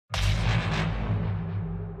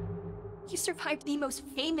You survived the most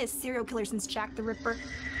famous serial killer since Jack the Ripper.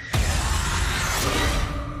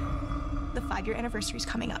 The 5-year anniversary is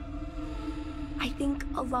coming up. I think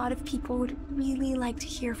a lot of people would really like to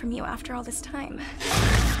hear from you after all this time.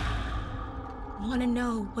 Want to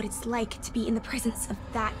know what it's like to be in the presence of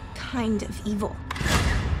that kind of evil.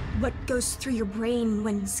 What goes through your brain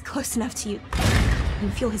when he's close enough to you. You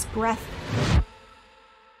feel his breath.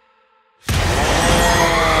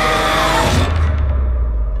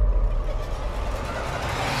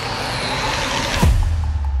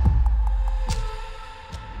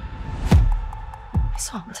 I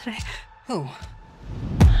saw him today. Who?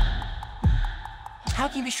 How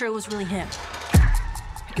can you be sure it was really him?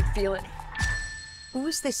 I could feel it. Who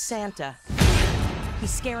is this Santa? He's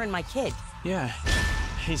scaring my kid. Yeah,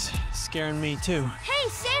 he's scaring me too. Hey,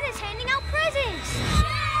 Santa's handing out presents!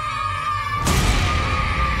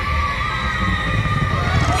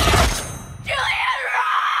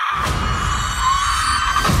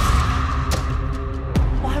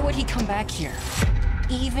 Why would he come back here?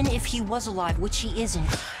 Even if he was alive, which he isn't.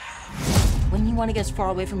 Wouldn't you want to get as far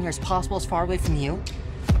away from here as possible, as far away from you?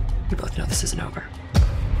 We both know this isn't over.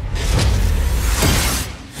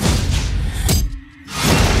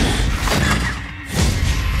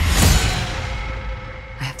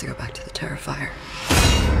 I have to go back to the Terrifier.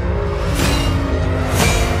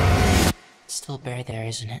 It's still buried there,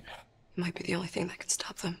 isn't it? It might be the only thing that can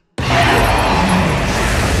stop them.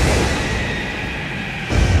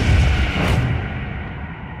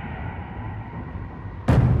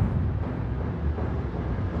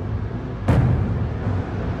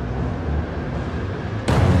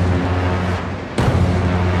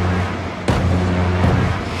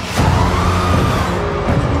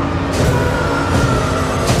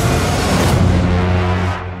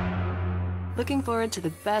 Looking forward to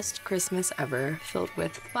the best Christmas ever, filled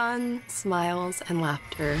with fun, smiles, and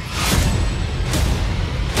laughter.